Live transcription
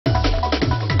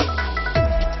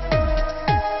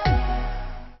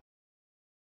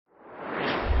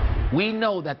We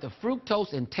know that the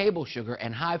fructose in table sugar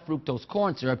and high fructose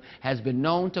corn syrup has been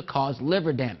known to cause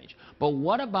liver damage. But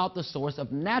what about the source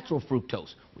of natural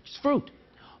fructose, which is fruit?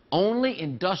 Only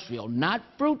industrial, not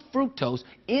fruit fructose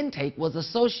intake was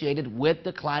associated with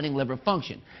declining liver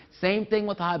function. Same thing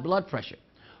with high blood pressure.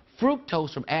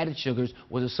 Fructose from added sugars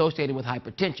was associated with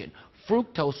hypertension.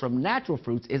 Fructose from natural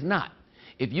fruits is not.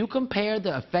 If you compare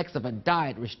the effects of a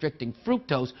diet restricting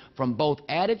fructose from both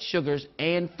added sugars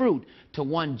and fruit to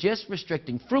one just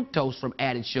restricting fructose from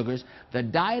added sugars, the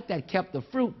diet that kept the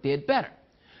fruit did better.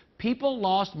 People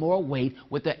lost more weight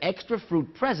with the extra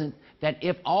fruit present than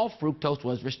if all fructose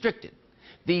was restricted.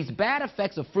 These bad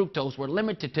effects of fructose were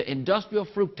limited to industrial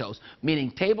fructose,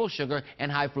 meaning table sugar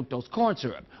and high fructose corn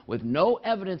syrup, with no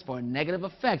evidence for a negative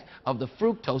effect of the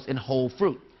fructose in whole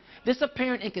fruit. This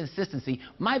apparent inconsistency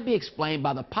might be explained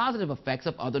by the positive effects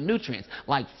of other nutrients,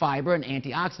 like fiber and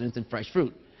antioxidants in fresh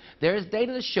fruit. There is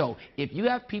data to show if you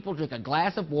have people drink a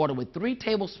glass of water with 3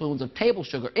 tablespoons of table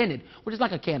sugar in it, which is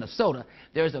like a can of soda,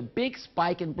 there is a big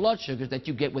spike in blood sugars that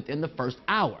you get within the first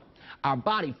hour. Our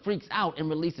body freaks out and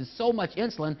releases so much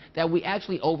insulin that we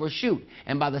actually overshoot.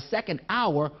 And by the second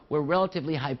hour, we're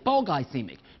relatively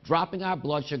hypoglycemic, dropping our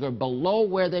blood sugar below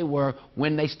where they were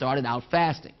when they started out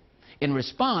fasting. In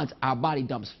response, our body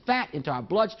dumps fat into our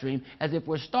bloodstream as if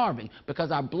we're starving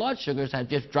because our blood sugars have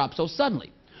just dropped so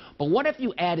suddenly. But what if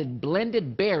you added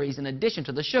blended berries in addition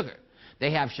to the sugar?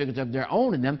 They have sugars of their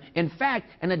own in them, in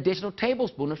fact, an additional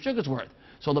tablespoon of sugar's worth.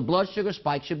 So the blood sugar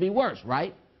spike should be worse,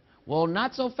 right? Well,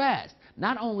 not so fast.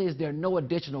 Not only is there no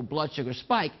additional blood sugar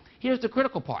spike, here's the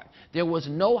critical part. There was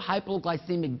no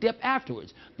hypoglycemic dip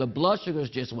afterwards. The blood sugars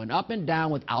just went up and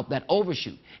down without that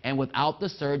overshoot and without the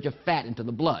surge of fat into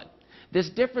the blood. This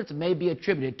difference may be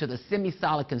attributed to the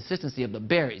semi-solid consistency of the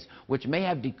berries, which may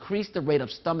have decreased the rate of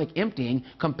stomach emptying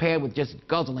compared with just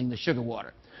guzzling the sugar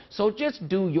water. So just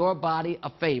do your body a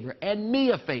favor and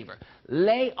me a favor.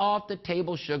 Lay off the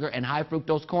table sugar and high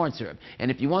fructose corn syrup.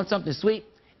 And if you want something sweet,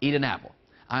 eat an apple.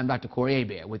 I'm Dr. Corey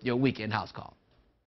Hebert with your Weekend House Call.